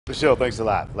Michelle, thanks a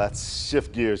lot. Let's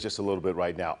shift gears just a little bit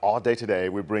right now. All day today,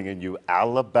 we're bringing you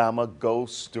Alabama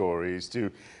ghost stories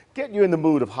to get you in the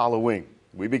mood of Halloween.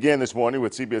 We begin this morning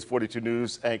with CBS 42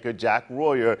 News anchor Jack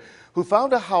Royer, who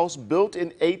found a house built in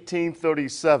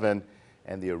 1837,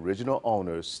 and the original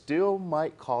owners still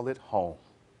might call it home.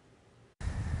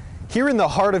 Here in the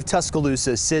heart of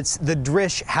Tuscaloosa sits the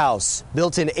Drish house,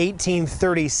 built in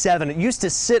 1837. It used to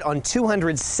sit on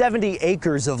 270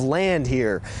 acres of land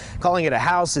here. Calling it a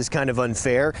house is kind of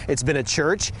unfair. It's been a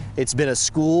church, it's been a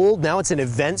school, now it's an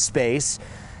event space.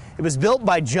 It was built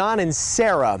by John and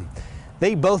Sarah.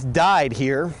 They both died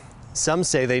here. Some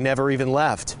say they never even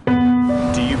left.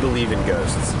 Do you believe in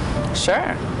ghosts?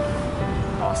 Sure.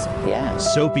 Awesome. Yeah.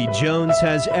 Soapy Jones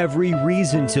has every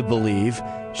reason to believe.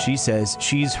 She says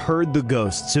she's heard the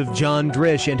ghosts of John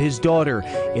Drish and his daughter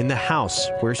in the house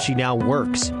where she now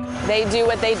works. They do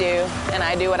what they do, and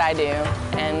I do what I do.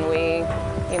 And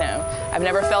I've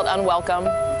never felt unwelcome.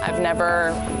 I've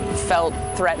never felt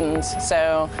threatened.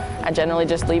 So I generally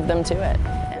just leave them to it.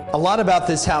 A lot about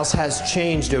this house has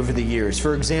changed over the years.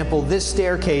 For example, this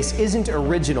staircase isn't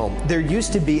original. There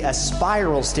used to be a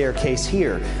spiral staircase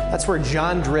here. That's where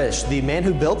John Drish, the man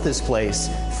who built this place,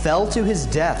 fell to his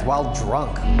death while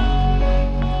drunk.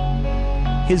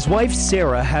 His wife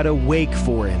Sarah had a wake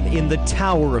for him in the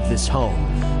tower of this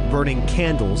home, burning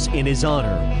candles in his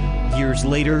honor. Years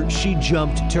later, she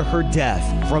jumped to her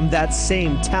death from that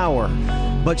same tower.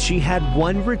 But she had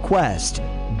one request: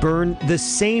 burn the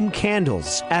same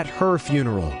candles at her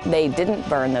funeral. They didn't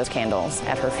burn those candles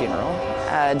at her funeral.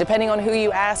 Depending on who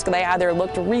you ask, they either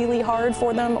looked really hard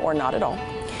for them or not at all.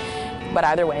 But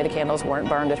either way, the candles weren't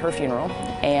burned at her funeral,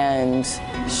 and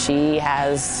she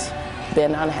has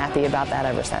been unhappy about that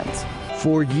ever since.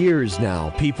 For years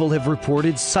now, people have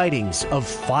reported sightings of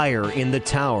fire in the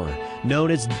tower, known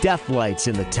as death lights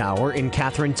in the tower in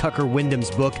Catherine Tucker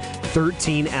Wyndham's book,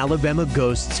 13 Alabama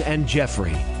Ghosts and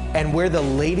Jeffrey. And where the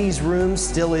ladies' room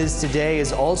still is today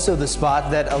is also the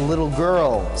spot that a little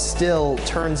girl still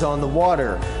turns on the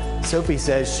water. Sophie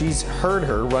says she's heard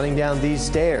her running down these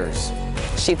stairs.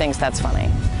 She thinks that's funny.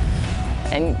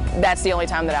 And that's the only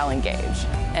time that I'll engage.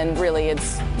 And really,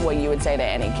 it's what you would say to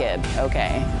any kid.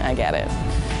 Okay, I get it.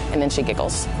 And then she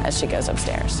giggles as she goes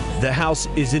upstairs. The house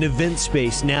is an event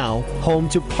space now, home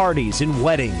to parties and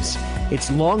weddings. Its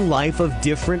long life of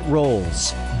different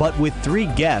roles, but with 3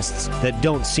 guests that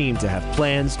don't seem to have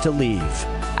plans to leave.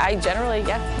 I generally,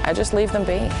 I just leave them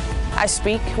be. I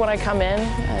speak when I come in,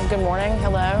 good morning,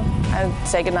 hello. I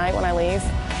say goodnight when I leave.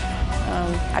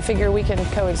 I figure we can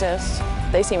coexist.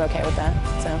 They seem okay with that,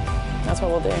 so that's what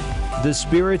we'll do. The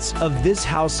spirits of this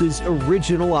house's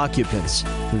original occupants,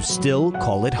 who still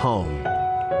call it home.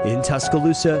 In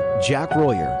Tuscaloosa, Jack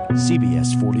Royer,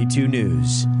 CBS 42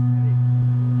 News.